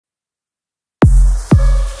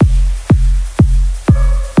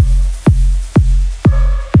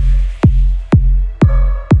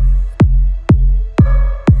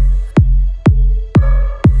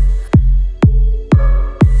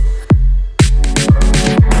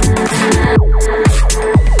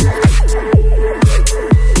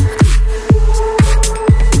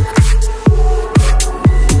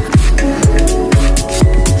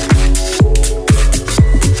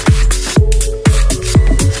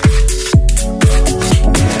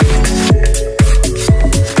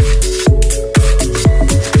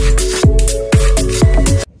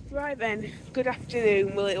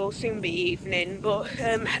afternoon. Well, it will soon be evening, but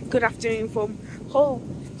good afternoon from Hull,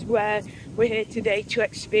 where we're here today to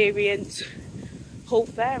experience Hull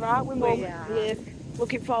Fair, aren't we, Mum? Yeah.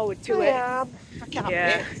 Looking forward to it. I can't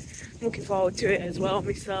wait. Looking forward to it as well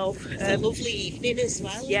myself. It's a lovely evening as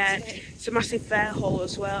well. Yeah, it's a massive fair hall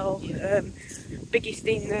as well. Biggest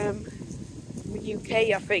in the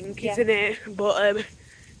UK, I think, isn't it? But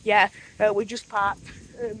we just parked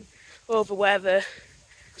over where the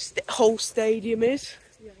Hull Stadium is.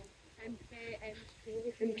 Yeah.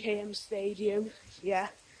 MKM Stadium. Yeah.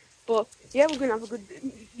 But yeah, we're gonna have a good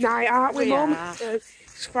night, aren't we, Mum?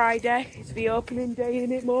 It's Friday. It's the opening day,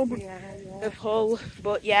 isn't it, Mum? Yeah. Of Hull.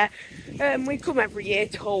 But yeah, we come every year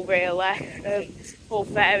to Hull, really. Hull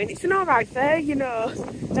Fair, and it's an alright fair, you know.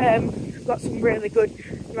 We've got some really good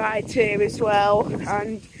rides here as well,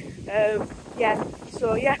 and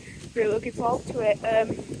really looking forward to it.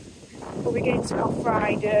 We'll be getting some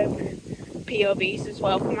off-ride POVs as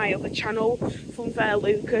well from my other channel, Funfair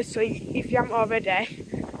Lucas. So if you haven't already,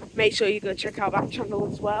 make sure you go check out that channel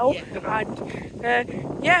as well. Yeah.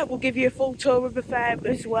 And we'll give you a full tour of the fair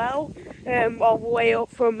as well, all the way up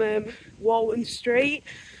from Walton Street,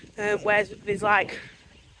 where there's like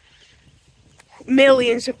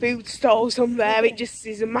millions of food stalls on there. It just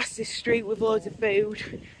is a massive street with loads of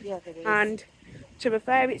food. Yeah, there is. And to the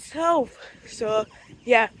fair itself. So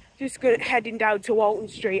yeah, just heading down to Walton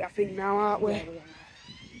Street, I think now, aren't we? Yeah, we are.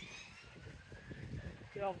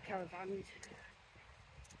 With all the caravans.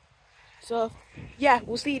 So yeah,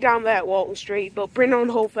 we'll see you down there at Walton Street, but bring on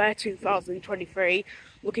Hull Fair 2023.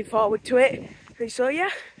 Looking forward to it. And so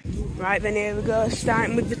yeah. Right then, here we go,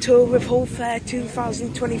 starting with the tour of Hull Fair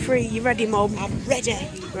 2023. You ready, Mum? I'm ready.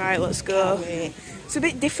 Right, let's go. It's a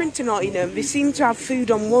bit different to Nottingham. They seem to have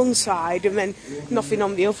food on one side and then nothing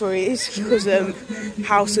on the other. It is because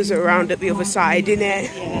houses are around at the other side, innit?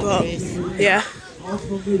 Yeah, but yeah,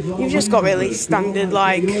 you've just got really standard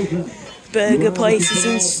like burger places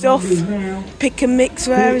and stuff. Pick and mix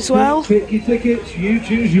there as well. Pick your tickets, you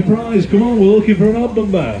choose your prize. Come on, we're looking for an odd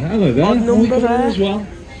number. Hello there. Odd number there. As well.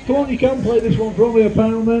 Come on, you can play this one for only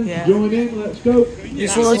 £1 then. Yeah. Join in, let's go.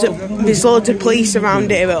 There's loads of police around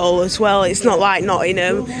here at all as well. It's not like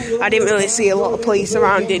Nottingham. I didn't really see a lot of police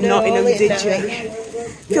around in Nottingham, did you?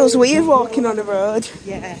 Feels weird walking on the road.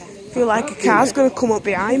 Yeah. Feel like a car's going to come up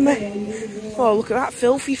behind me. Oh, look at that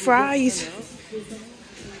filthy fries.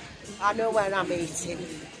 I know where I'm eating.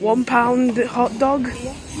 £1 hot dog.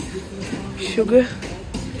 Yeah. Sugar.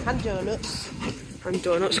 And donuts. And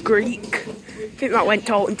donuts. Greek. I think that went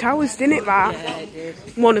to Alton Towers, didn't it, that? Yeah, it did.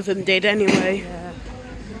 One of them did, anyway. Yeah.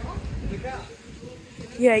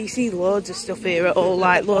 Yeah, you see loads of stuff here at all,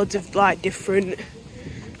 like loads of like different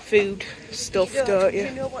food stuff, don't you? Do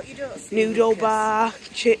you know what you don't see? Noodle bar,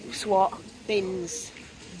 chips, what? Bins.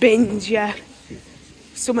 Bins, yeah.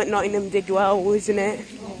 Some at Nottingham did well, isn't it?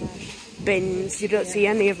 Yeah. Bins, you don't see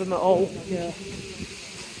any of them at all. Yeah.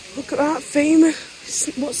 Look at that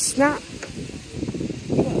famous, what's Snap?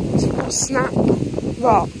 What's Snap?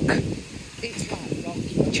 Rock. It's like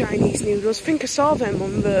rock. Chinese noodles. I think I saw them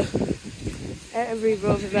on the river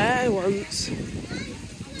over there once.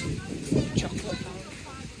 Chocolate.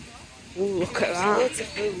 Oh, look at that. Loads of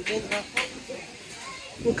food, isn't there?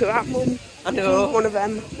 Look at that, Mum. I know. One of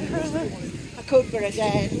them. I could for a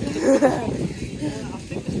day.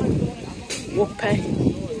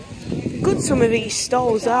 Whoopee. Good, some of these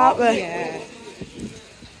stalls, aren't they? Yeah.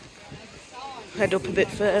 Head up a bit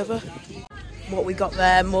further. What we got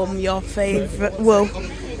there, Mum? Your favourite? Well,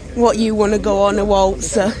 what you want to go on a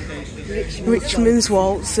waltzer? Richmond's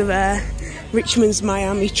waltzer there. Richmond's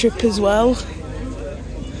Miami trip as well.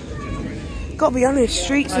 Gotta be honest,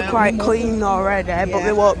 streets are quite clean already, but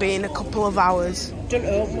they won't be in a couple of hours. It doesn't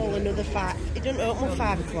open till another 5. It doesn't open till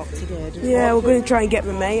 5 o'clock today, does it? Yeah, we're going to try and get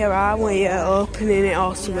the mayor, aren't we? Opening it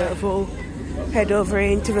or something. We'll head over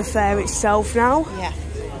into the fair itself now. Yeah.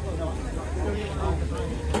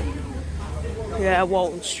 Yeah,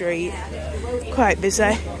 Walton Street. Quite busy.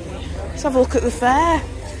 Let's have a look at the fair.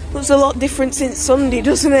 Looks a lot different since Sunday,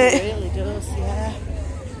 doesn't it? It really does, yeah.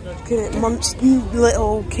 Looking at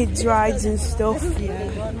little kids' rides and stuff.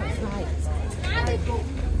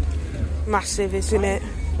 Massive, isn't it?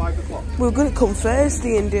 We were going to come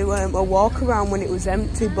Thursday and do a walk around when it was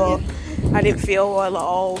empty, but I didn't feel well at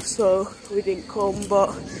all, so we didn't come.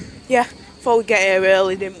 But yeah, thought we'd get here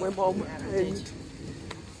early, didn't we, Mum? And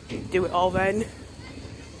do it all then.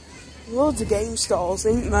 Loads of game stalls,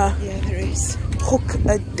 isn't there? Yeah, there is. Hook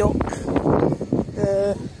a duck,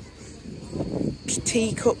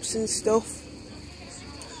 teacups and stuff.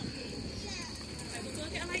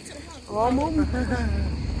 Oh, Mum.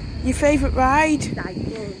 Your favourite ride?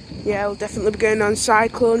 Yeah, we'll definitely be going on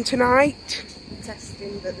Cyclone tonight.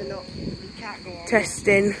 Testing, but they're not. You can't go on.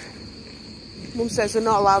 Testing. Mum says they're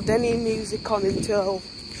not allowed any music on until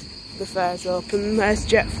the fair's open. There's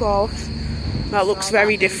Jet Force. That looks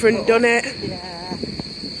very different, doesn't it? Yeah.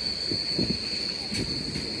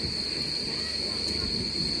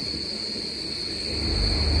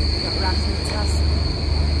 Got razzmatazz.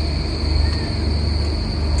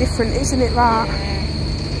 Different, isn't it, that?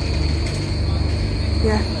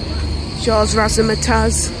 Yeah. Shaw's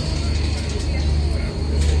razzmatazz.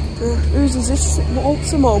 Whose is this?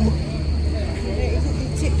 What's the mum?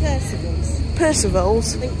 Is it Percival's?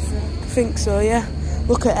 Percival's? I think so. I think so, yeah.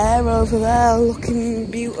 Look at her over there, looking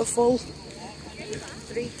beautiful.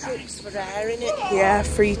 3 trucks for air, innit? Yeah,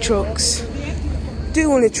 3 trucks. Do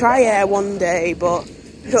want to try air one day, but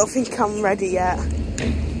I don't think I'm ready yet.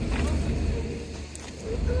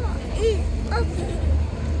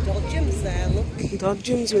 Dodgems there, look.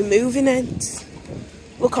 Dodgems with moving heads.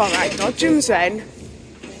 Look alright, Dodgems then.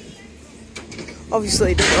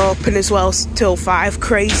 Obviously it doesn't open as well till 5.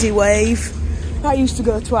 Crazy Wave. That used to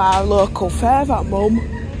go to our local fair, that mum.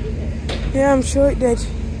 Yeah, I'm sure it did.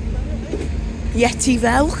 Yeti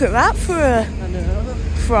there, look at that for a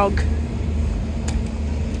frog.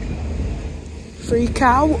 Freak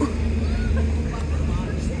out.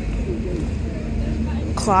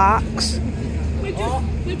 Clark's.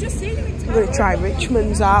 We've just seen him in town. We're going to try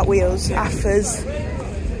Richmond's, aren't we? Us, Affa's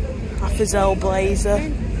Hellblazer.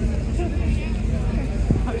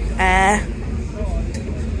 Air.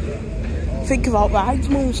 Think about rides,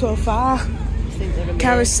 mum, so far.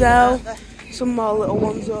 Carousel. Some more little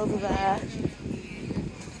ones over there.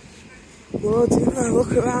 Loads, isn't there?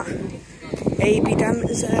 Look at that. AB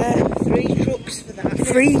dancers there. 3 trucks for that.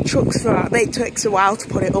 3 trucks for that. It takes a while to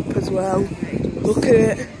put it up as well. Look at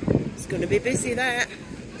it. It's going to be busy there.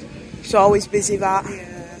 It's always busy, that. Yeah.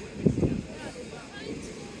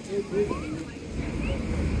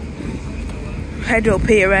 Head up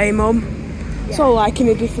here, eh, mum? It's all like in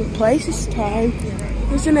a different place this time,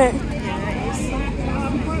 isn't it?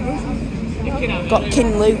 Got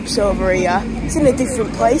Kinloops over here. It's in a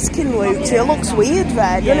different place, Kinloops. It looks weird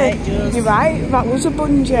there, doesn't it? It does. You're right, that was a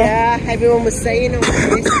bungee. Yeah, everyone was saying on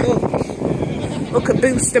Facebook. Look at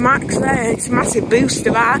Booster Max there. It's a massive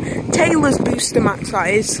booster, that. Taylor's Booster Max, that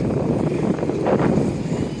is.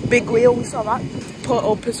 Big wheel, we saw that put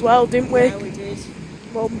up as well, didn't we? Yeah, we did.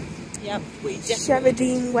 Mum. Yep, we definitely.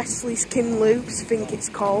 Sheridan Wesley's Kinloops, I think it's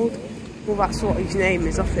called. Well, that's what his name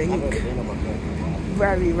is, I think.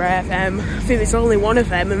 Very rare, I think there's only one of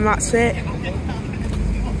them and that's it.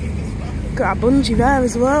 Got a bungee there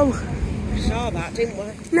as well. We saw that, didn't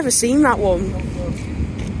we? Never seen that one.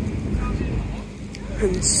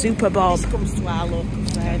 And Super Bob. This comes to our local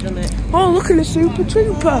fair, doesn't it? Oh, look at the Super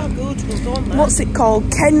Trooper. Oh, good, we'll go on there. What's it called?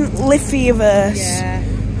 Kent Liffeyverse, Yeah,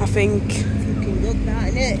 I think. looking good,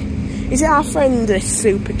 that, innit? Is it our friend, this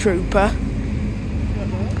Super Trooper?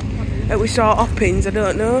 That we saw at Hoppings, I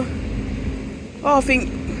don't know. Oh, I think...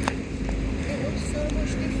 It looks so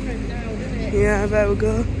much different now, doesn't it? Yeah, there we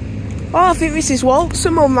go. Oh, I think this is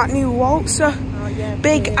Waltzer, mum, that new Waltzer. Oh, yeah.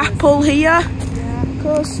 Big it is. apple here. Yeah.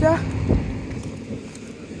 Coaster.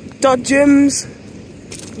 Dodgems.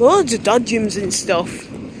 Loads of Dodgems and stuff.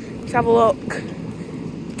 Let's have a look.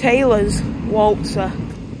 Taylor's Waltzer.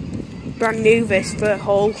 Brand new this for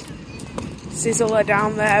Hull. Sizzler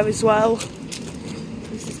down there as well.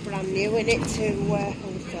 This is brand new, innit, to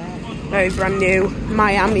funfair. Very brand new.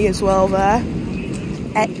 Miami as well there.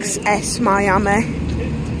 XS Miami.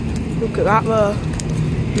 Look at that though.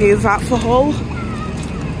 New that for Hull.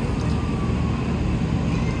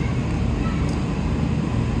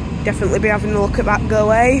 Definitely be having a look at that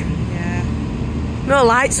go, eh? Yeah. No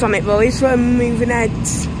lights on it though, it's for moving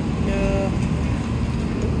heads. No.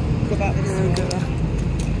 Go back this way.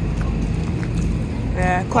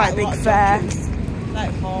 Yeah, quite a big lot of fair. Dodgems.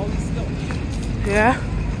 Like horns stuff. Yeah.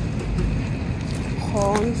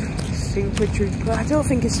 Horns. Super Trooper. I don't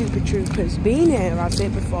think a Super Trooper's been here, has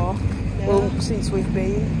it, before? No. Well, since we've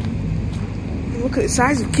been. Look at the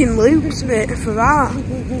size of Kinloops bit for that.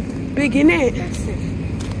 Big, innit? Massive.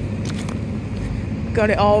 Got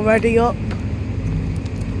it all ready up.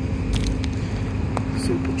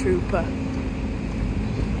 Super Trooper.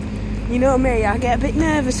 You know me, I get a bit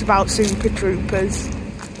nervous about Super Troopers.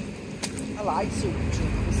 I like Super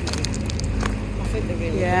Troopers. I think they're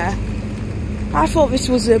really Yeah. I thought this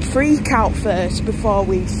was a freak out first before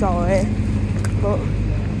we saw it. But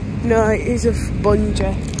no, it is a bungee.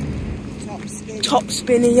 good. Top skin. Top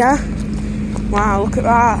spinner, yeah. Wow, look at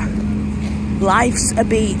that. Life's a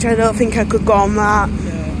beach. I don't think I could go on that.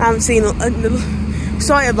 No. I haven't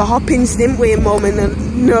sort of a hoppings, didn't we, Mum?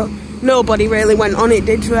 And nobody really went on it,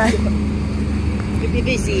 did they? You'll be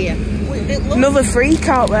busy here. Another freak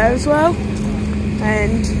out there as well.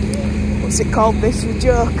 And what's it called? This, the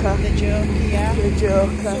Joker. The Joker, yeah. The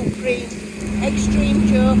Joker. Supreme. Extreme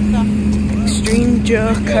Joker. Extreme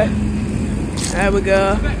Joker. There we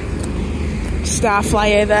go.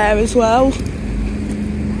 Starflyer there as well.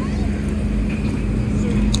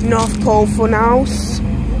 North Pole Funhouse.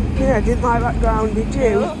 Yeah, I didn't like that ground, did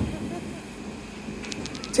you?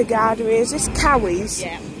 Tagada, is this Cowies?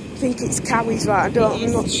 Yeah. I think it's Cowies, right?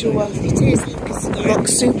 I'm not sure. It is.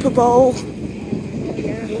 Looks Super Bowl.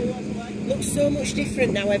 Yeah. Looks so much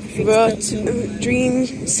different now, everything's Road Dream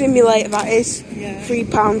Simulator, that is. Yeah.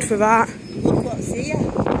 £3 for that. Look what's here.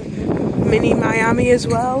 Mini Miami as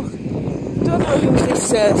well. Don't know who this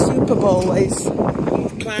Super Bowl is.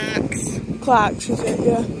 Clark's, is it?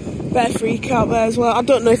 Yeah. Better freak out there as well. I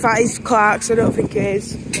don't know if that is Clark's, I don't think it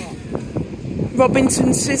is.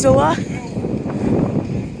 Robinson Sizzler.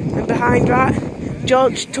 And behind that,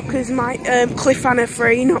 George Tucker's Cliffhanger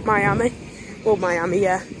 3, not Miami. Well, Miami,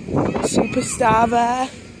 yeah. Superstar there.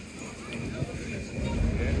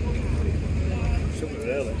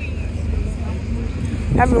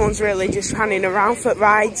 Everyone's really just hanging around for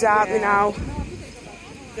rides, aren't they now?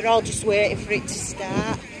 They're all just waiting for it to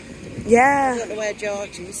start. Yeah. I don't know where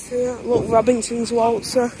George is. Yeah, look, Robinson's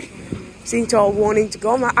Waltzer. Seem to all wanting to go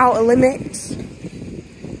on that Outer Limits.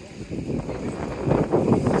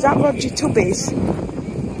 Is that Roger Tubby's? Oh,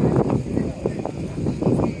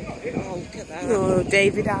 look at that. Oh,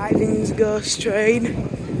 David Ivins' Ghost Train.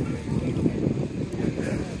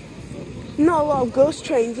 Not a lot of ghost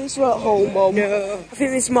trains, is there at home, Mum? No. I think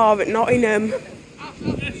there's more at Nottingham.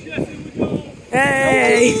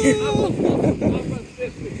 Hey!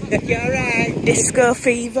 You alright? Disco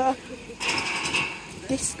Fever.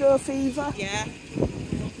 Disco Fever. Yeah.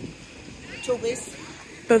 Chubbies.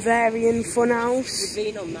 Bavarian Funhouse.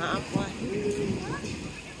 We've been on that, haven't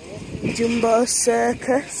we? Jumbo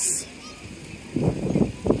Circus.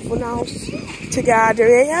 Funhouse. Tagada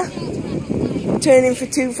here. Turning for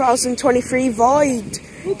 2023 Void.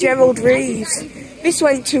 Gerald Reeves. This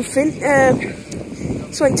went to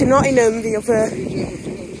Nottingham the other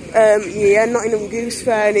year, Nottingham Goose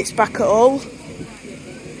Fair, and it's back at Hull.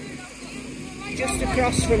 Just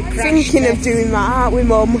across from Crash Thinking Test. of doing that, aren't we,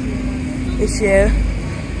 Mum, this year?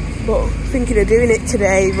 But thinking of doing it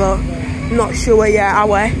today, but not sure yet, are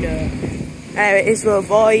we? No. There it is, the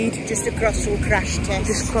Void. Just across from Crash Test.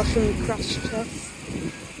 Just across from Crash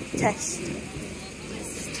Test.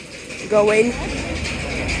 Go in.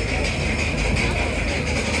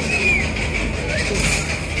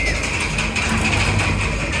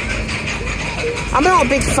 I'm not a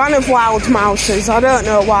big fan of Wild Mouses, I don't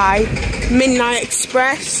know why. Midnight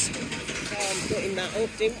Express. Putting that up,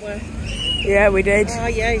 didn't we? Yeah, we did. Oh,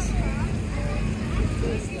 yes.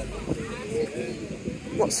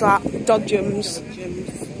 What's that? Dodgems.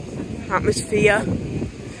 Atmosphere.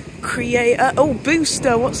 Creator. Oh,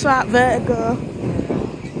 Booster. What's that? Vertigo.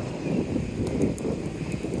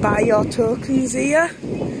 Buy your tokens here.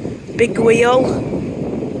 Big Wheel.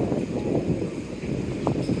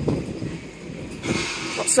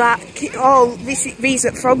 What's that? Oh, these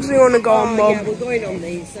at Frogs we want to go on, Mum. Yeah, we're going on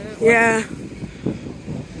these, aren't we? Yeah.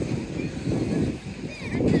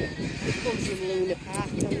 It comes from Luna Park,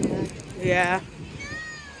 doesn't it? Yeah.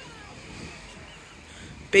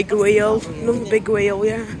 Big Wheel. Another Big Wheel,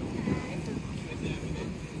 yeah.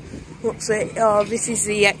 What's it? Oh, this is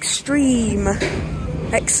the Extreme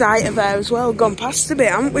Exciter there as well. Gone past a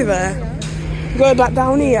bit, haven't we there? Go back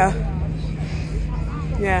down here.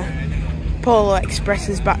 Yeah. Polo Express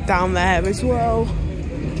is back down there as well.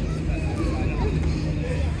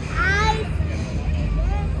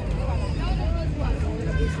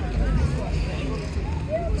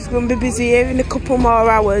 It's going to be busy here in a couple more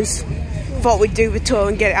hours. Thought we'd do the tour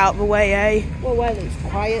and get it out of the way, eh? Well, it's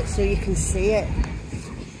quiet so you can see it.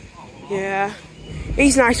 Yeah.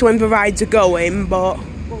 It's nice when the rides are going, but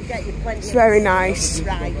We'll get you plenty it's very nice.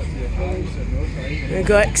 Right. There we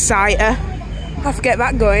go, Exciter. Have to get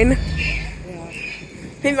that going.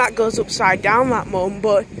 I think that goes upside down, that, Mum,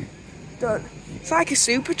 but it's like a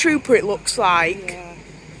Super Trooper, it looks like. Yeah.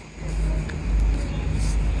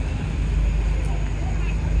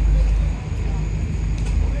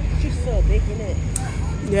 It's just so big, isn't it?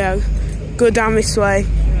 Yeah, go down this way.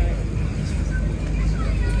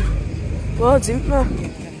 Loads, isn't there?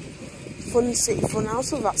 Fun City Funhouse,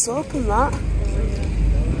 so that's open, that.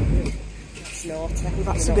 It's naughty.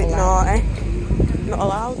 That's a bit naughty. Not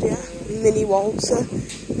allowed, yeah. Mini Waltzer.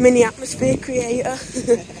 Mini Atmosphere Creator.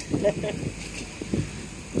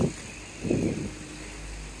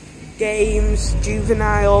 games,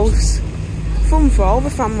 juveniles. Fun for all the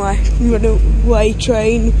family. Runaway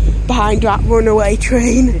train, behind that runaway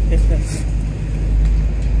train.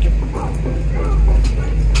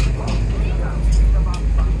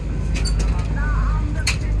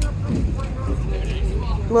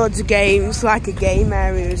 Loads of games, like a game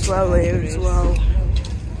area as well here as well.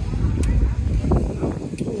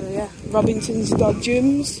 Yeah, Robinson's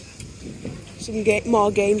Dodgems. Some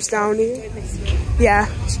more games down here. Yeah,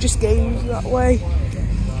 it's just games that way.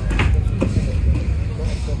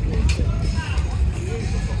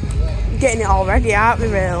 Getting it already, aren't we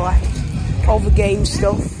really? All the game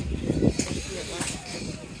stuff.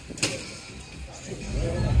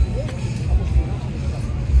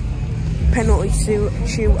 Penalty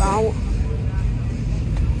shootout.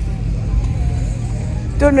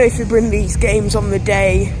 Don't know if you bring these games on the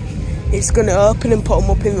day, it's going to open and put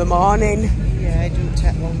them up in the morning. Yeah, it don't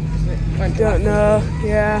take long, does it? Don't know,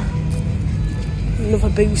 yeah.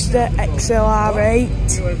 Another booster,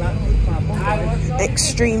 XLR8.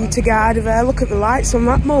 Extreme to guide there. Look at the lights on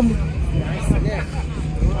that, Mum. Nice, isn't it?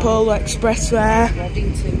 Polar Express there.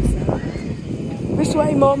 This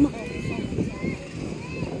way, Mum.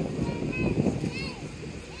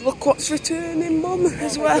 Look what's returning, Mum,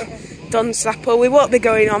 as well. Don Sapper. We won't be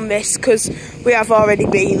going on this because we have already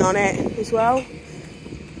been on it as well.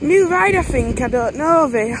 New ride, I think. I don't know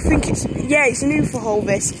of it. I think it's, yeah, it's new for all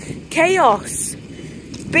this. Chaos.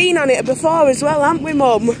 Been on it before as well, haven't we,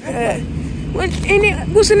 Mum? Wasn't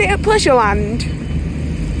it at Pleasureland?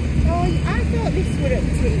 Oh, I thought this were at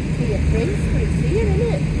Tier 3, but it's here, isn't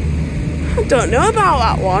it? I don't know about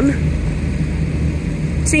that one.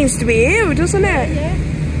 Seems to be here, doesn't it? Yeah.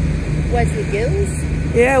 Wesley Gills.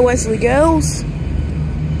 Yeah, Wesley Girls.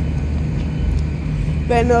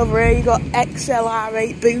 Then over here you got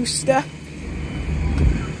XLR8 booster.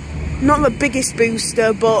 Not the biggest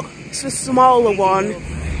booster, but it's a smaller one.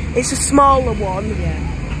 It's a smaller one. Yeah.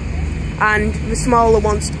 And the smaller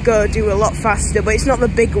ones do a lot faster, but it's not the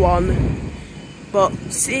big one. But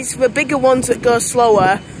it's the bigger ones that go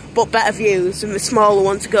slower, but better views, and the smaller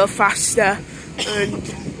ones go faster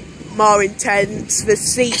and more intense. The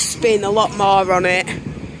seats spin a lot more on it.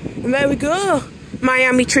 And there we go.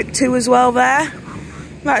 Miami trip 2 as well there.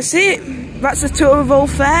 That's it. That's the tour of Full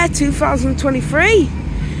Fair 2023.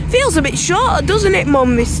 Feels a bit short, doesn't it,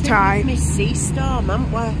 Mum, this time? Miss Seastorm,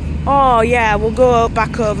 haven't we? Oh, yeah, we'll go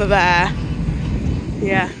back over there.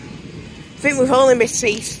 Yeah. I think we've only missed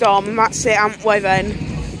Seastorm, and that's it, haven't we, then?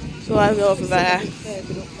 So let's go over there.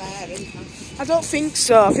 I don't think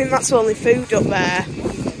so. I think that's only food up there.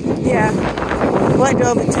 Yeah. We'll head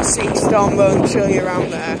over to Seastorm Road and show you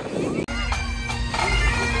around there.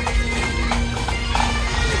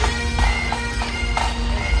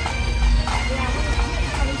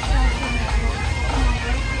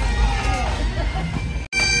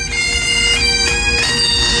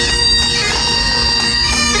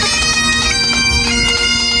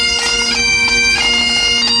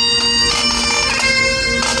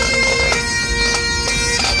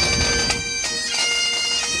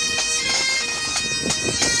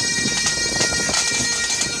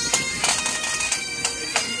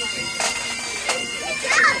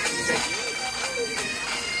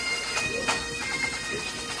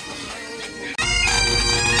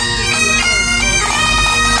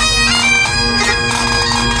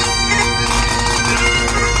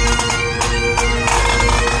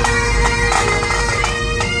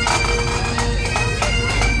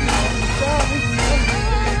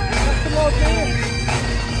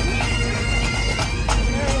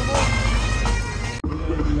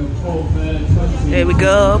 Here we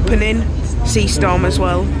go, opening Seastorm as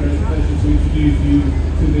well. To introduce you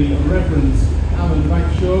to the Reverend Alan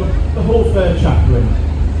Bagshaw, the Full Fair chaplain.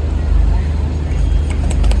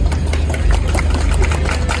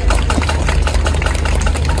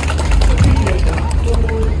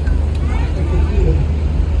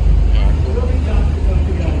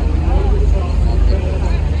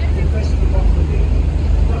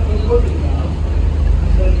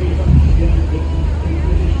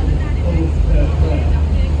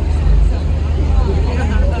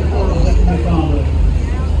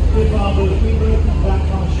 We welcome back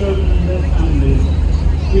our children and their families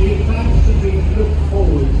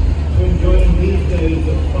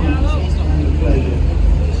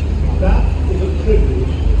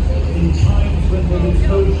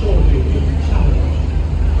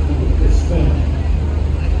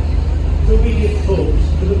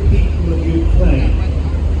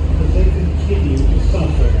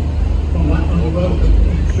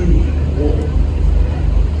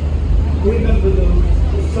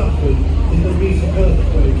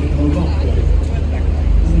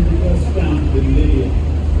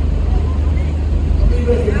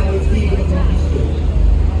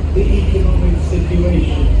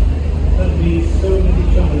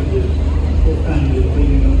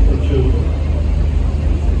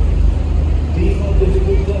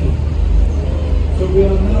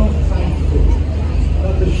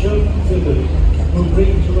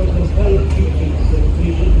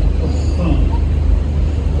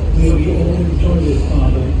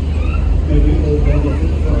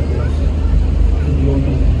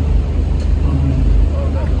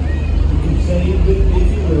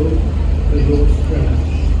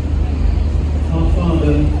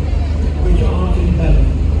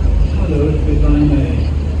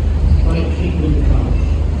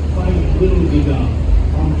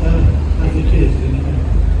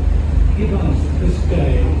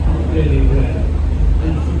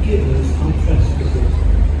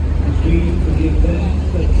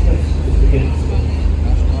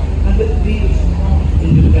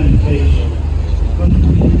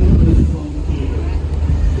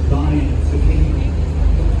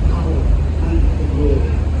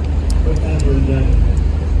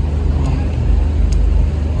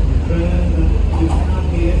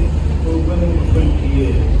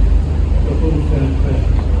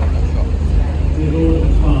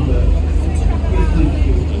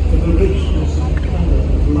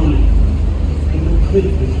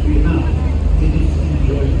privilege we have in its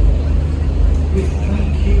enjoyment. We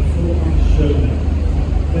thank you for our showmen,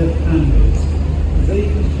 their families, as they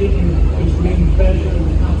continue to bring pleasure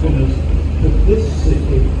and happiness to this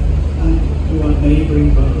city and to our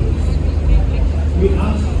neighbouring boroughs. We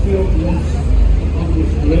ask for your blessing on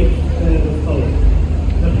this great fair of Hull,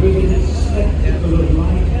 that within its spectacle of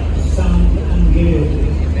light, sound and gaiety,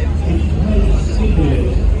 it may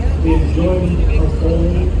stimulate the enjoyment of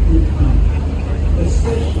all who come,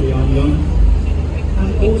 especially our young, and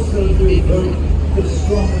also to evoke the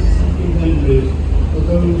strong and happy memories of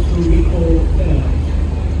those who recall fairs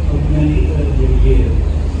of many earlier years.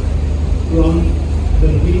 Grant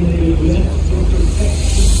that we may be blessed with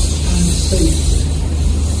protection and safety,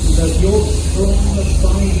 and that your strong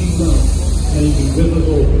abiding love may be with us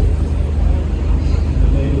all. In the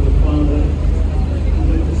name of the Father, and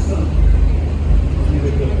of the Son, and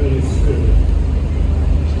of the Holy Spirit.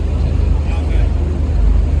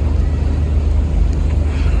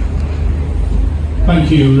 Thank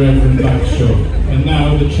you, Reverend Bagshaw. And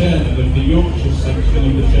now the chairman of the Yorkshire section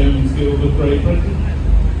of the Chairman's Guild of Great Britain,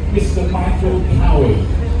 Mr. Michael Cowie.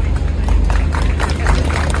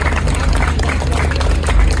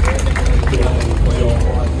 Thank you all for your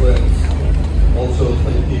kind words. Also,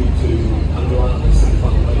 thank you to Andrew and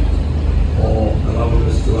family for allowing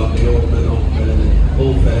us to have the opening of the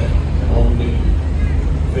Bull Fair on the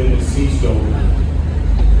famous Seastone land.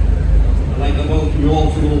 I'd like to welcome you all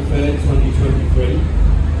to Bull Fair 2023.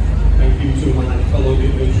 Thank you to my fellow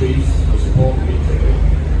dignitaries for supporting me today.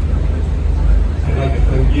 I'd like to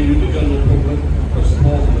thank you, the general public, for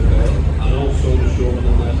supporting the fair, and also the showmen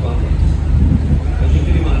and their families. As you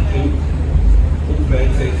can imagine, Bull Fair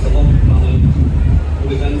takes a lot of planning,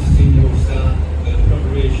 with events team will start the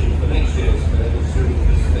preparation for next year's fair as soon as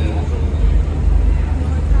this fair is over.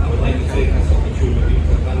 I would like to take this opportunity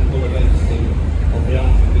to thank all events team on behalf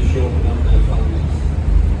of the showmen and their families.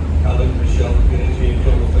 Alan, Michelle, Gage and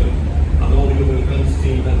Jonathan, and all the other events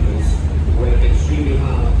team members who work extremely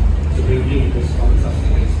hard to bring you this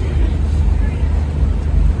fantastic experience.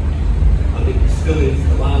 And it still is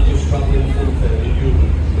the largest travelling fun fair in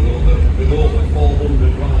Europe, with over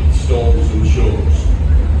 400 rides, stalls and shows.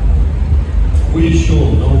 We as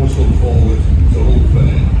showmen always look forward to Hull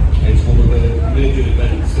Fair. It's one of the major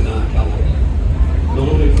events in our calendar, not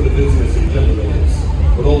only for the business it generates,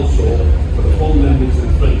 but also for the fond memories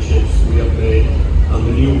and friendships we have made and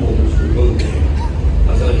the new ones we will make,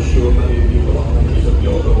 as I'm sure many of you will have memories of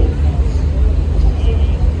your own.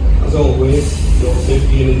 As always, your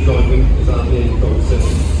safety and enjoyment is our main concern.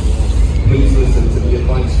 Please listen to the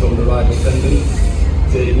advice from the ride attendants,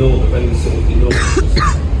 take note of any safety notices.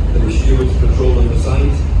 There are stewards patrolling the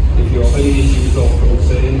site. If you have any issues or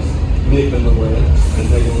concerns, make them aware and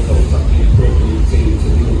they will contact the appropriate team to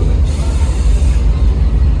deal with it.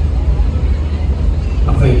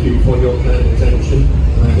 I thank you for your kind attention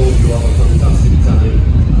and I hope you have a fantastic time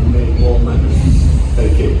and make more memories.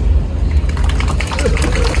 Thank you.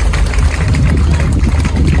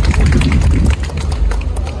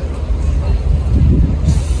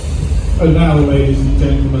 And now, ladies and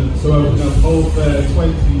gentlemen, to open up Hull Fair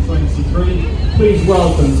 2023, please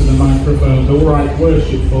welcome to the microphone the Right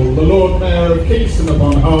Worshipful, the Lord Mayor of Kingston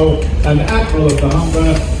upon Hull and Admiral of the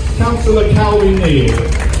Humber, Councillor Calvin Neal.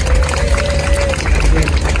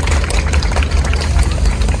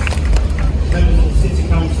 Members of the City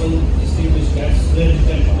Council, distinguished guests, ladies and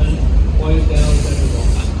gentlemen, boys, girls,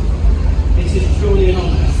 everyone. It is truly an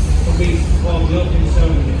honour for me to perform the opening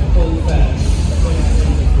ceremony of Hull Fair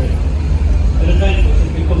 2023. An event which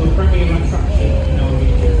has become a premier attraction in our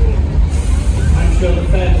region. I'm sure the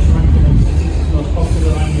fair is ranked amongst the city's most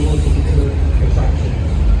popular annual visitor attractions.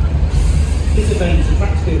 This event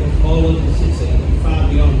attracts people from all over the city and far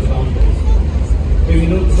beyond the boundaries,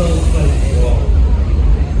 bringing untold pleasure to all.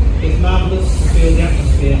 It's marvellous to feel the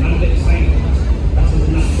atmosphere and excitement that is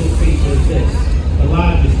a natural feature of this, the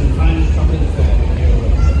largest and finest travelling fair in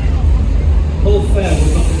Europe. Hull Fair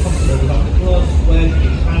would not be possible without the close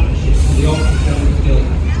working partnership with the Yorkshire Chairman's Guild,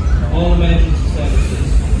 all emergency services,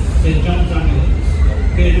 St John's Ambulance,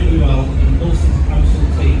 KWL and Ulster Council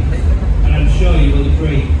team, and I'm sure you will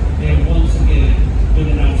agree they have once again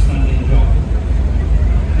done an outstanding job.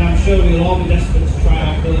 And I'm sure we'll all be desperate to try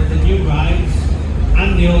out both the new rides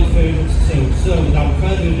and the old favourites too. So without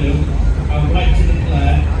further ado, I would like to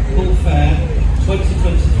declare Hull Fair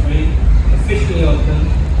 2023 officially open,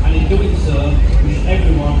 and in doing so, wish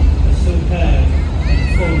everyone a superb and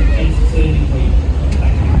fun, entertaining week.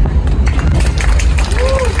 Thank you.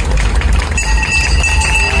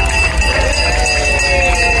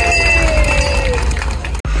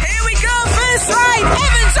 Here we go, first ride,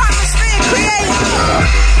 Evans atmosphere created.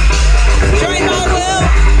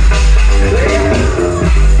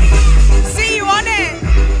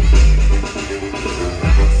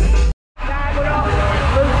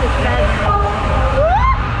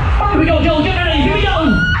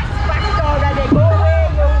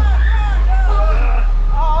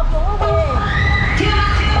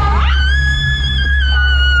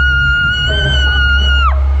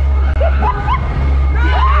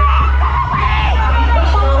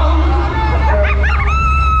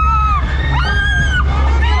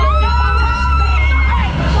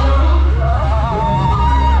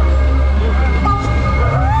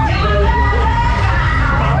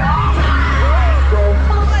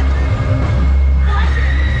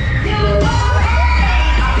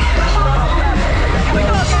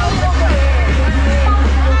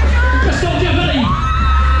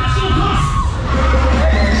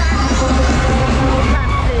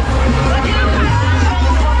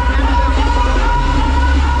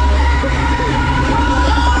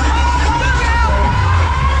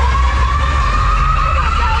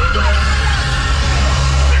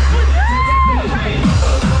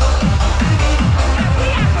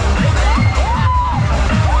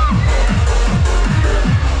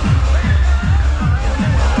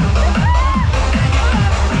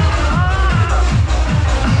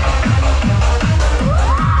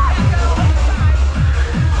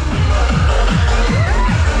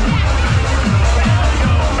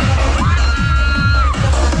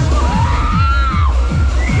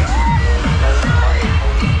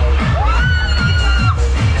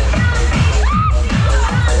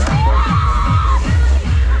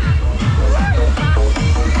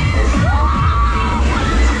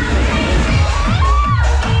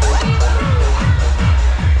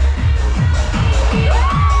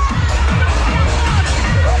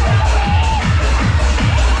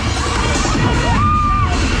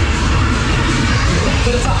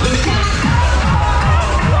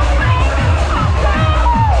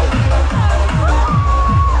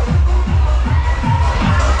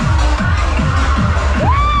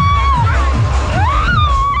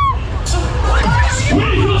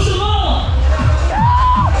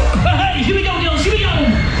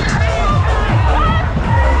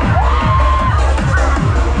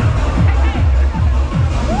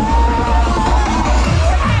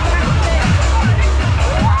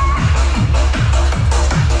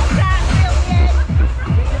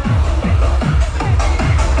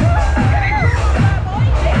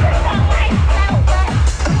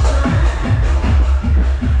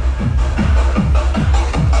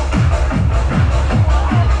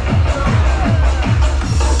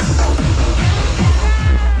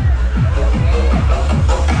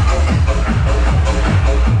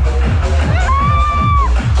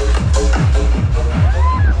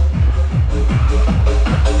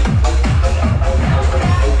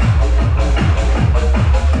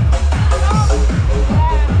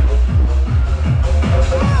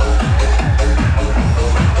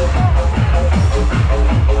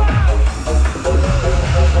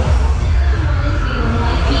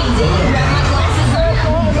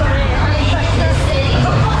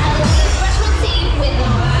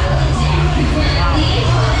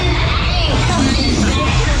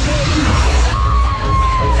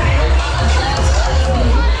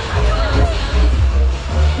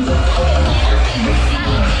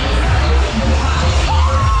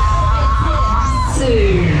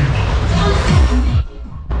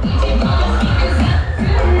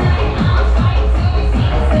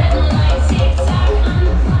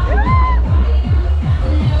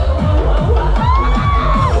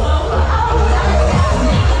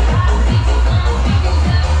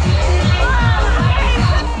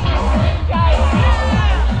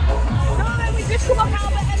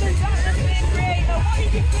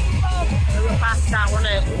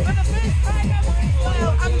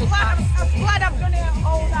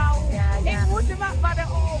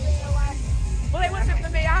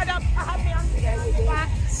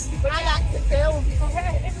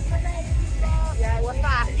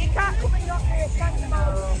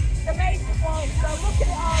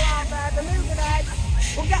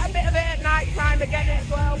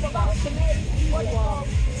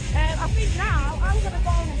 think now I'm going to go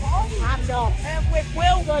on the ball. I'm not. With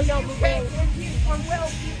Will going on the ball. From Will,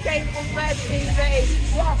 you came from Red TV.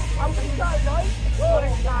 Yeah, I'm going to go, boys. Good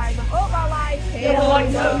time. I hope I like it. Yeah.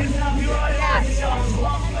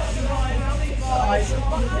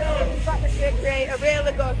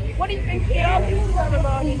 Really good. What do you think? Yeah, when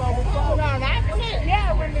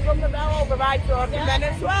we run the bell over right to and then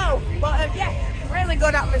as well. But yeah, really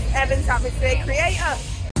good Evans atmosphere creator.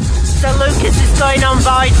 So Lucas is going on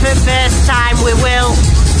void for the first time with Will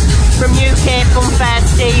from UK Funfair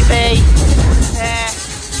TV.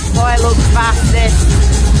 Boy looks fast this.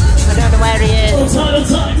 I don't know where he is.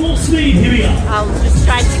 Time, more speed, here we go. I'm just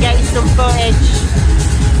trying to get you some footage.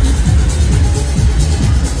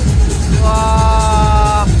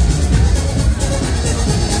 Whoa.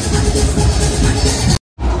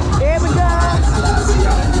 Here we go.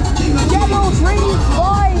 Yellow, green,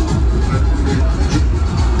 white.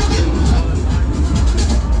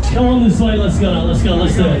 Come on this way, let's go, let's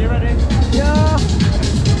do it. You ready? Yeah.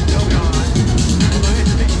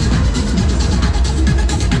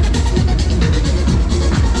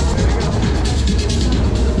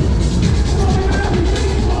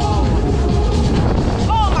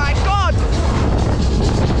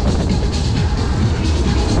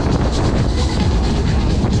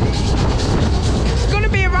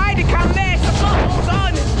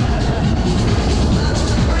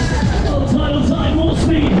 Time, more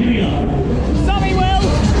speed, here we go. Sorry, Will.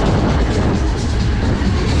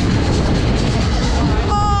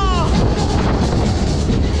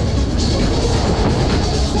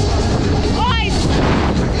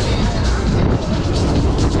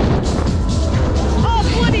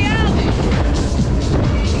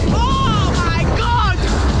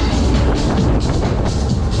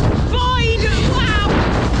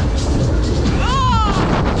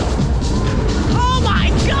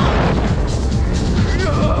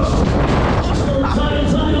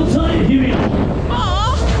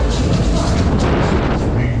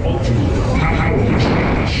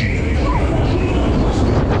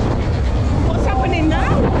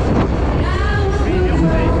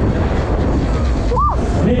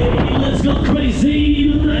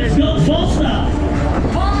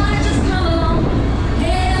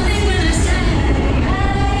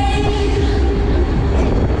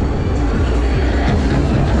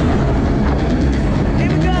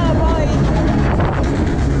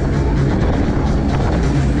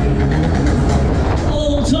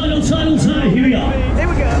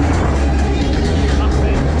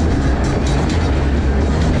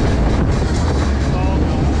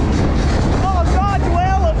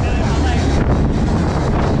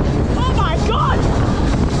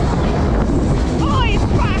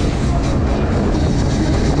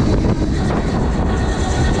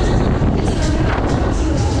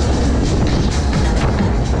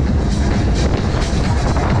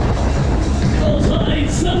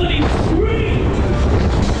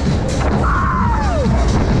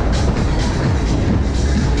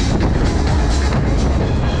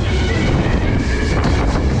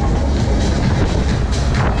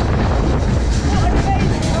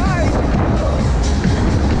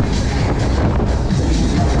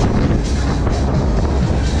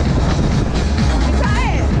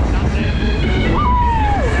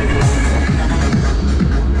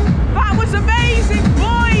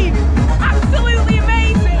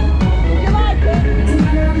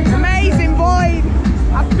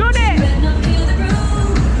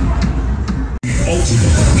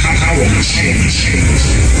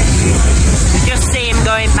 Just see him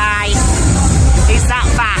going by. He's that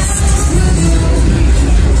fast.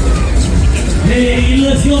 Hey,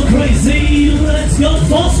 let's go crazy, let's go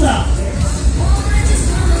faster.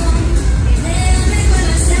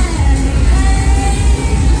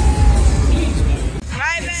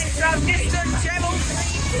 Right then, so I've just done treble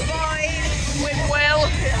with Will,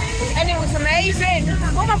 and it was amazing.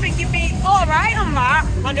 Well, I think you'd be alright on that.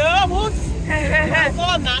 I know I would. I'll go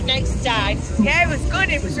on that next time. Yeah, it was good,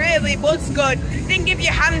 it was good. Didn't give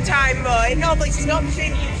you hand time though, it normally stops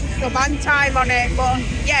you some hand time on it, but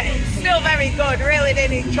yeah, still very good, really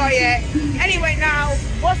did enjoy it. Anyway now,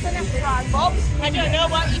 what's the next ride, Bob? I don't know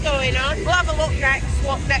what you're going on. We'll have a look next,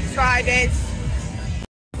 what next ride is.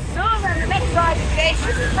 So then, the next ride is this.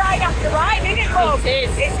 This is ride after ride, isn't it, Bob? It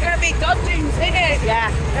is. It's going to be dodgems, isn't it?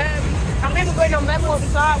 Yeah. I think we're going on them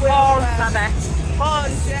ones, aren't we?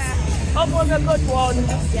 Horns, yeah. Up was a good one.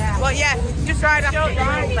 Yeah. But yeah, just ride after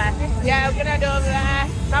ride. Yeah, we're going to head over there.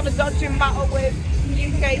 Have a dodging battle with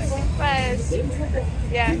UK Funfairs.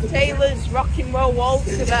 Yeah, Taylor's Rocking Roll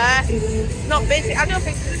Waltzer there. Not busy. I don't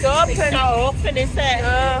think it's open. It's not open, is it?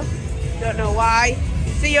 Don't know why.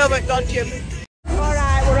 See you over at Dodgem.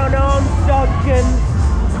 Alright, we're on home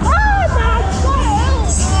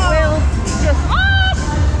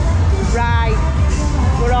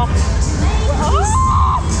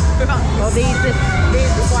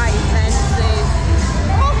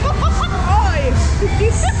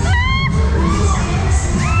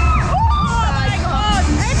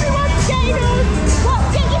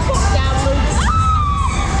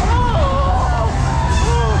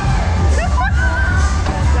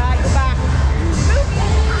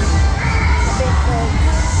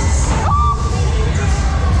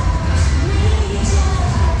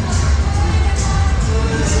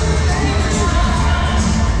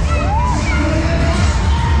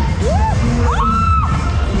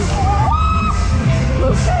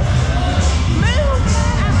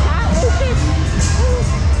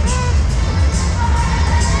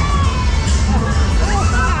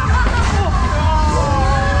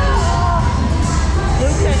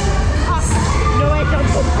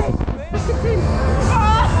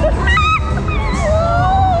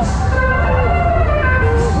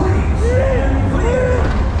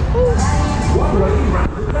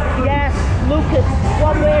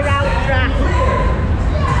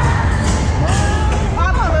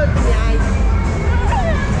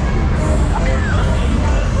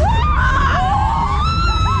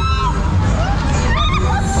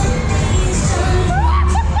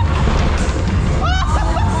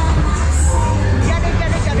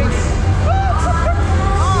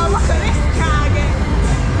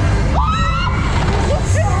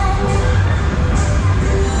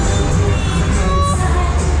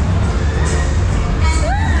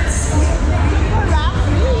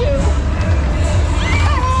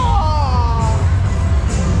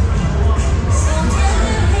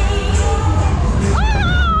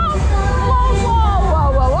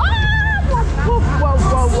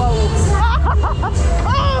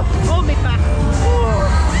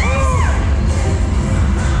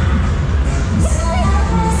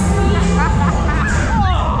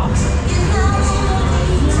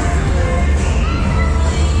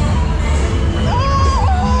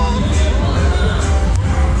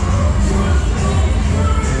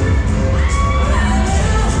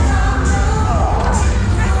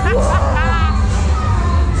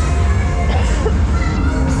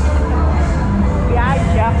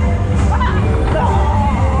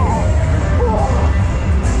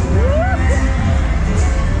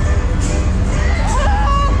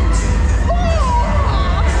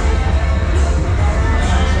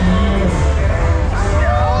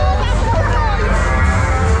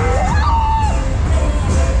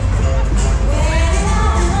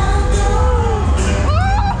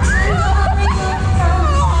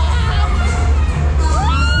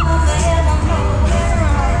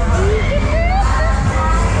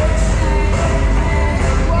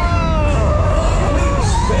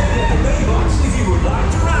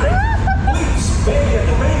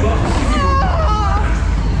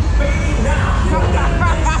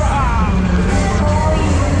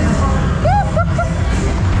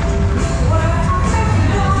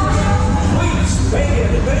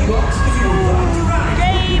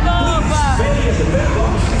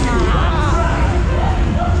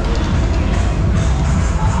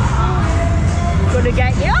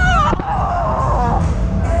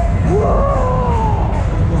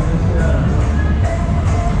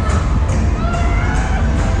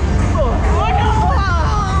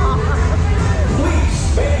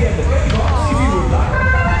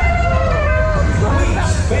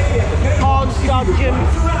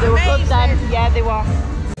what.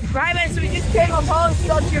 Right then, so we just came off all the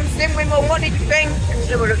dodgems, didn't we, Mum? What did you think?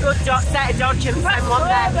 They were a good set of dodgems, then,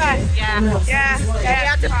 weren't they? Yeah. We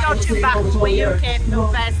had the dodgem back to UK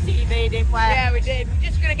Funfair TV, didn't we? Yeah, we did. We're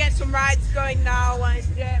just going to get some rides going now and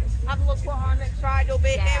have a look what our next ride will be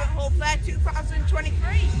here at Hull Fair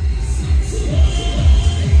 2023.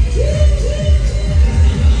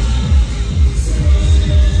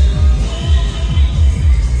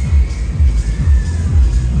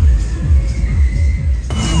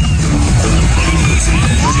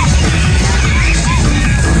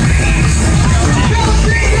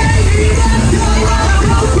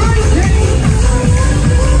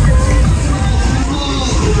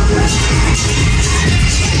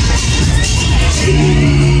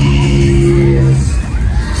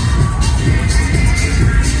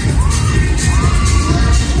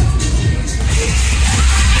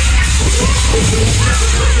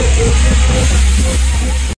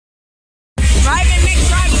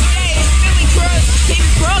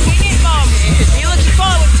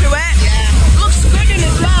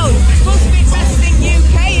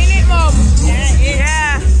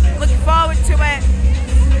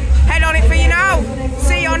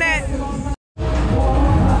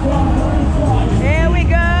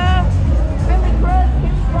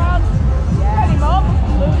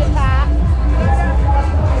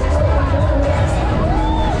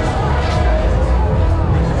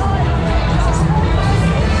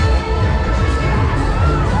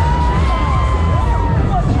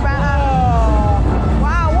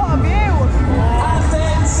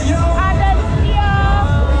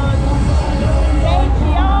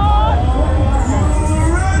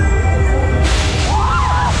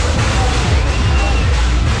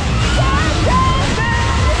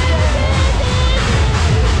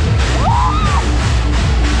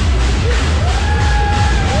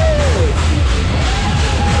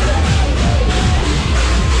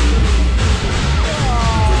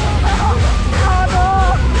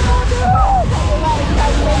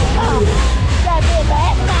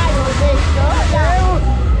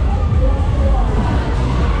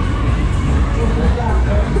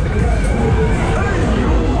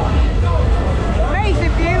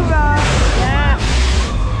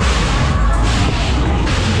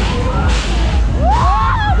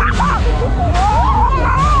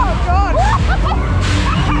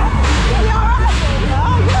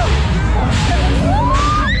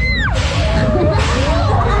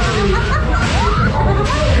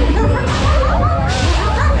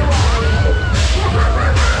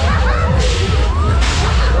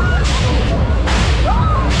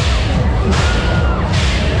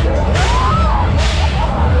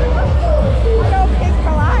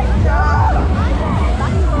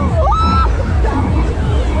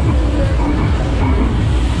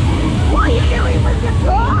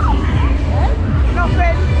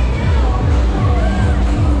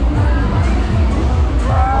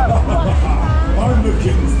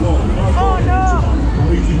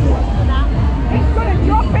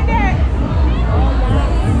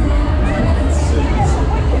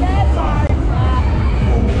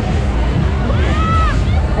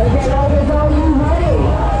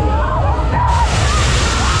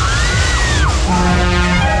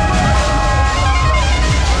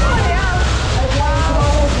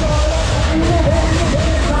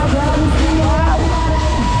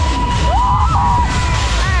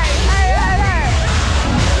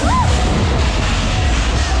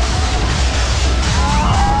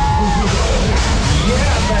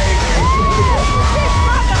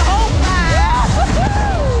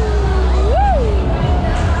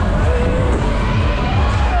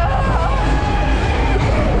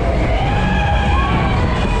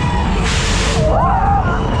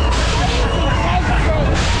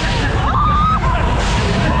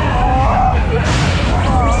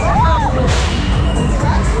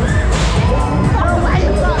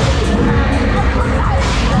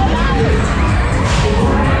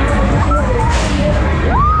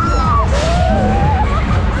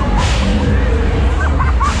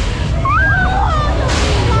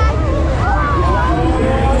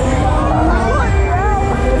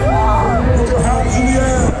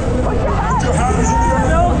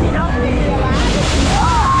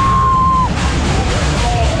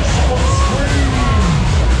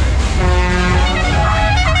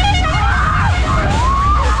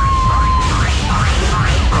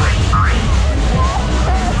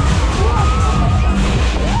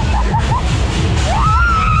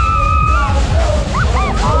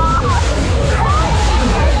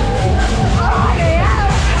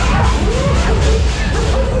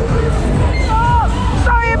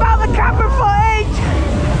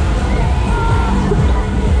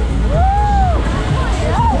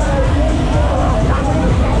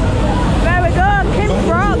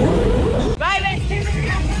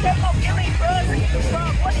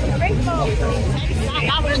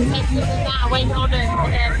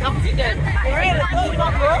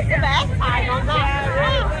 What's the best time on that?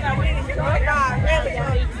 Yeah, really good. Really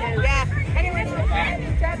good. Yeah. Anyway, so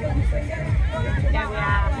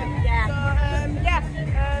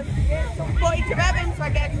so 40 to Evans, I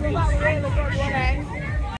guess. Really good one.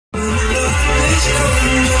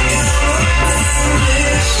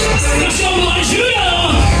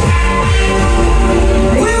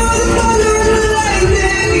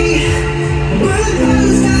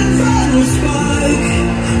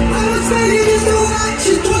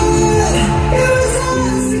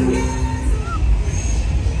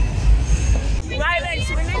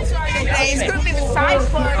 It's going to be the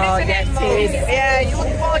cyclone, isn't it? Yeah, you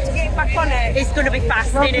look forward to getting back on it. It's going to be fast,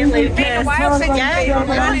 isn't it, Lucas? It's been a while since it's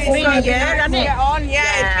been a year, hasn't it? Get on,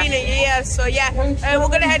 yeah, it's been a year. So yeah, we're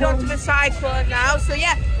going to head on to the cyclone now. So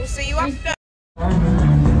yeah, we'll see you after.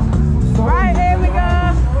 Right, here we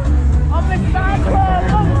go. On the cyclone,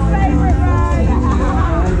 Mum's favourite ride.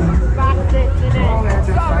 Fast, isn't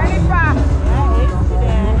it? Got really fast.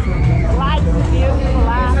 The lights are beautiful,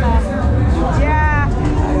 aren't they? Yeah.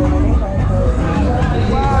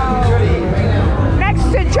 Next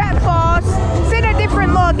to Jet Force, it's in a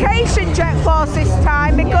different location, Jet Force this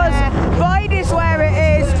time, because Boyd is where it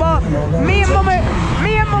is, but me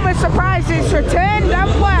and Mum are surprised it's returned,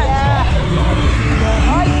 haven't we? Yeah.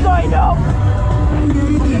 Oh, it's going up.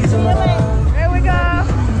 Here we go.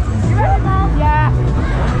 You ready, Mum? Yeah.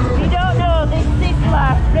 You don't know, this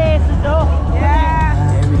Sizzler races up. Yeah.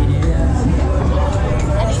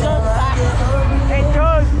 And it goes back. It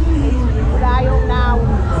does. Right up now.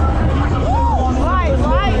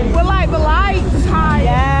 We're like the lights high.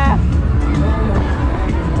 Yeah.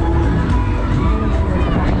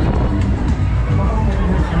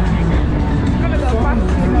 Gonna go fast.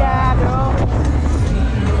 Yeah, go.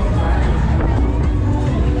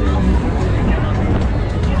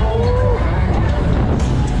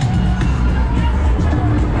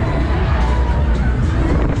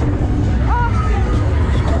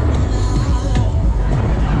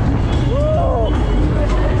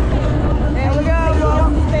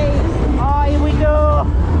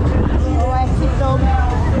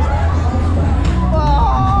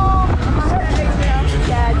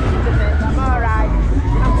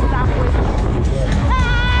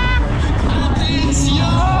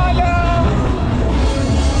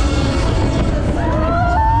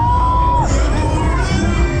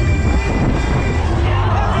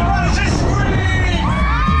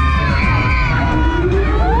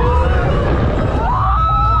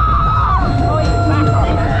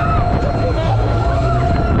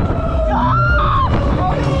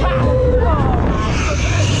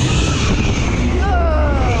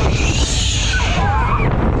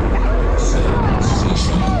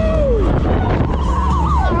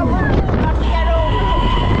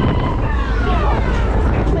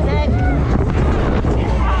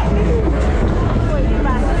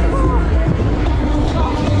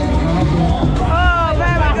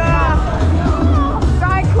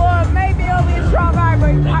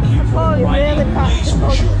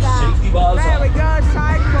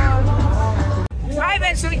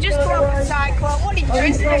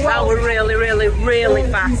 Well, we're really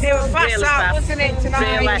fast. They were fast really out, fast. wasn't it,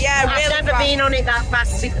 tonight? Really. Yeah, I've really never fast. been on it that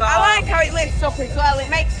fast before. I like how it lifts up as well. It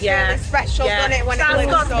makes it really special, doesn't it, when it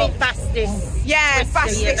lifts got to up? be fastest. Yeah,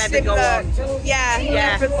 fastest similar. Yeah,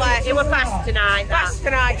 definitely. It was fast tonight. Fast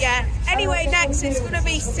tonight, yeah. Anyway, next it's going to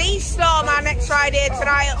be Sea Storm, our next ride here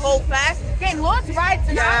tonight at Hull Fair. Getting loads of rides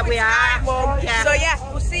tonight. Yeah, we are. Mum. Yeah. So yeah,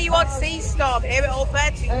 we'll see you on Sea Storm here at Hull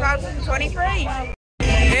Fair 2023.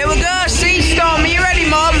 Here we go, Sea Storm. Are you ready,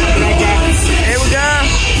 Mum? Ready. Here we go.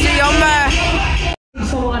 See you on there.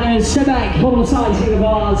 Someone step back, hold on tight to the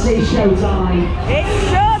bar, it's showtime. It's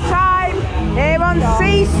showtime here on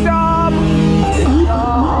Sea Storm.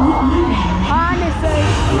 Harnessing.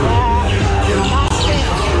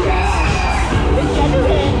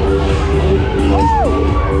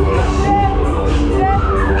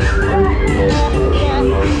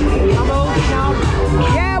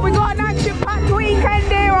 Yeah, we got an action-packed weekend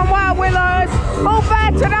here on Wild Willows. Hull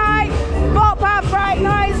Fair tonight, Boat Park Fright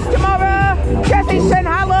Nights tomorrow, Chessington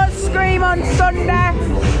Hallows Scream on Sunday.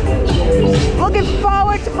 Looking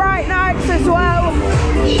forward to Fright Nights as well.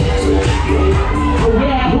 Oh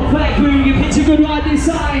yeah, Hull Fair crew, you picked a good ride this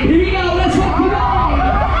side. Here we go, let's rock it on.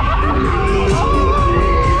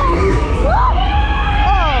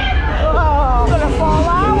 I'm gonna fall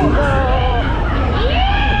out.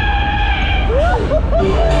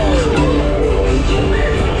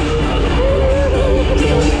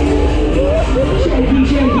 Shaky,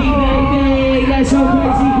 shaky, baby, let's go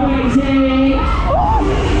crazy, crazy.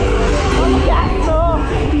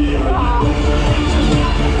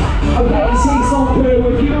 Okay, Sea Storm crew, we're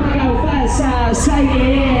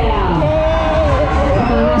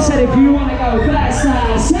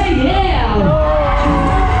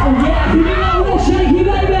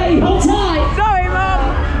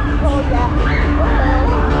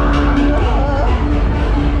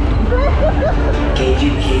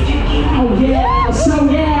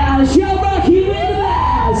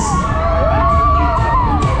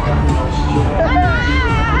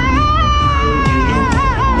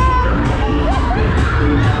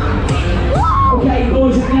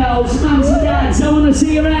girls, mums and dads, I want to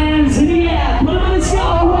see your hands in the air. Put them on the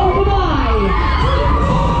sky, wave bye.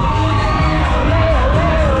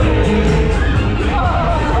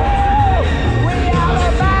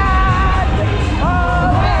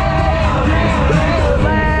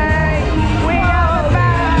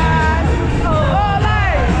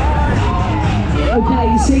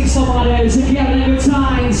 Okay, you see someone else, if you're having a good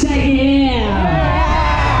time, say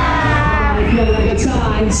yeah. If you're having a good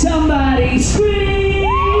time, somebody scream.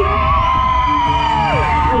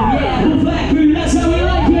 Oh yeah, full fat crew, that's how we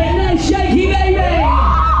like it. Let's shake it, baby.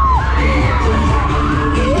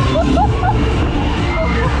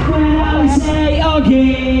 When I say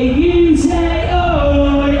okay, you say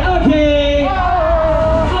oi. Okay.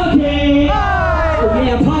 Okay. Oh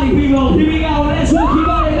yeah, party people, here we go. Let's rock your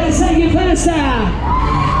body, let's take it faster.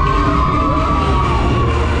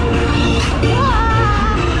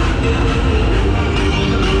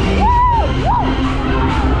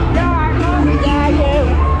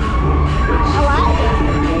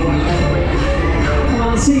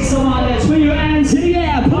 See someone else, put your hands in the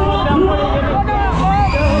air, pull up, pull up. We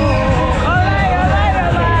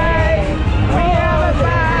have a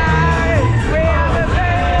band, we have a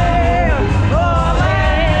band. Olé,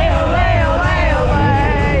 olé, olé, olé.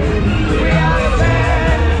 We have a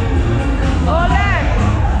band. Olé.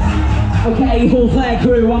 Okay, full flag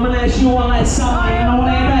crew, I'm gonna ask you one last time, and I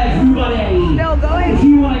want to hear everybody. Still going? If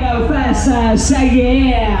you want to go first, say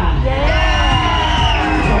yeah. Yeah.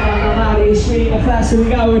 Scream the faster we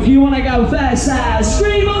go. If you want to go fast,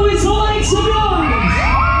 scream on with some lights and drums.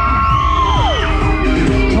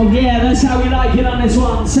 Oh yeah, that's how we like it on this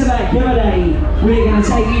one. Sit back, give it a. We're going to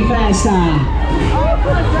take you faster.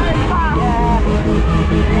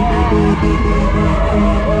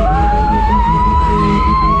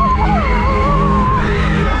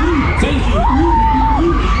 Thank you.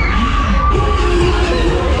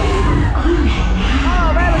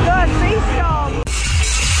 Oh, very good. Sea storm.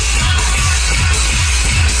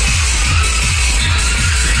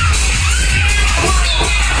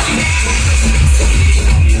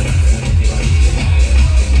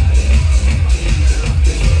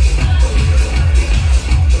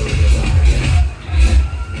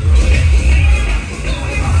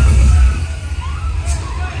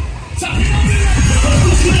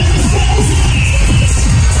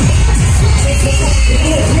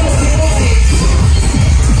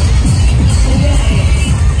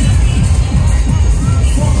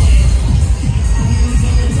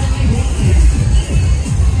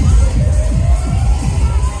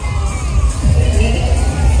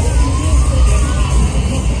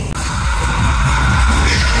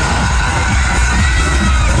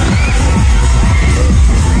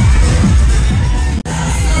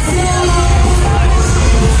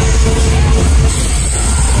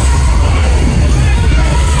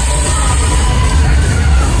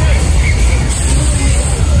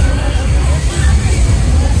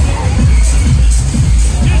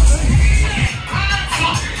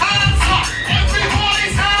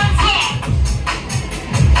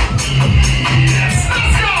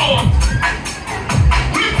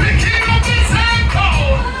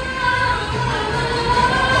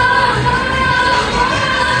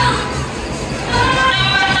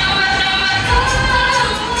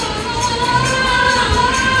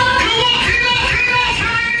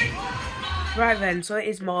 Right then, so it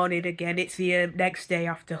is morning again. It's the next day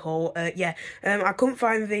after Hull. I couldn't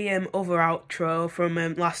find the other outro from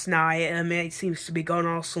last night. It seems to be gone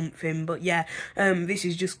or something. But yeah, this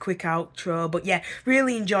is just quick outro. But yeah,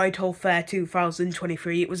 really enjoyed Hull Fair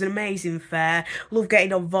 2023. It was an amazing fair. Love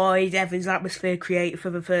getting on Void, Evan's atmosphere created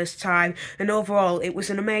for the first time. And overall, it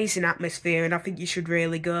was an amazing atmosphere, and I think you should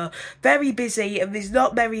really go. Very busy, and there's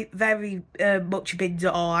not very much bins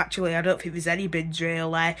at all. Actually, I don't think there's any bins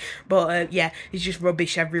really. But yeah, it's just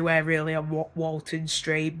rubbish everywhere really on Walton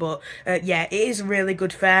Street. But yeah, it is a really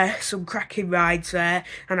good fair, some cracking rides there,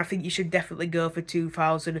 and I think you should definitely go for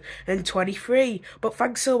 2023. But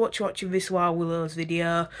thanks so much for watching this Wild Willows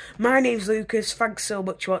video. My name's Lucas, thanks so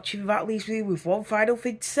much for watching. That leaves me with one final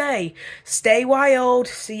thing to say. Stay wild,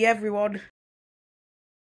 see you everyone.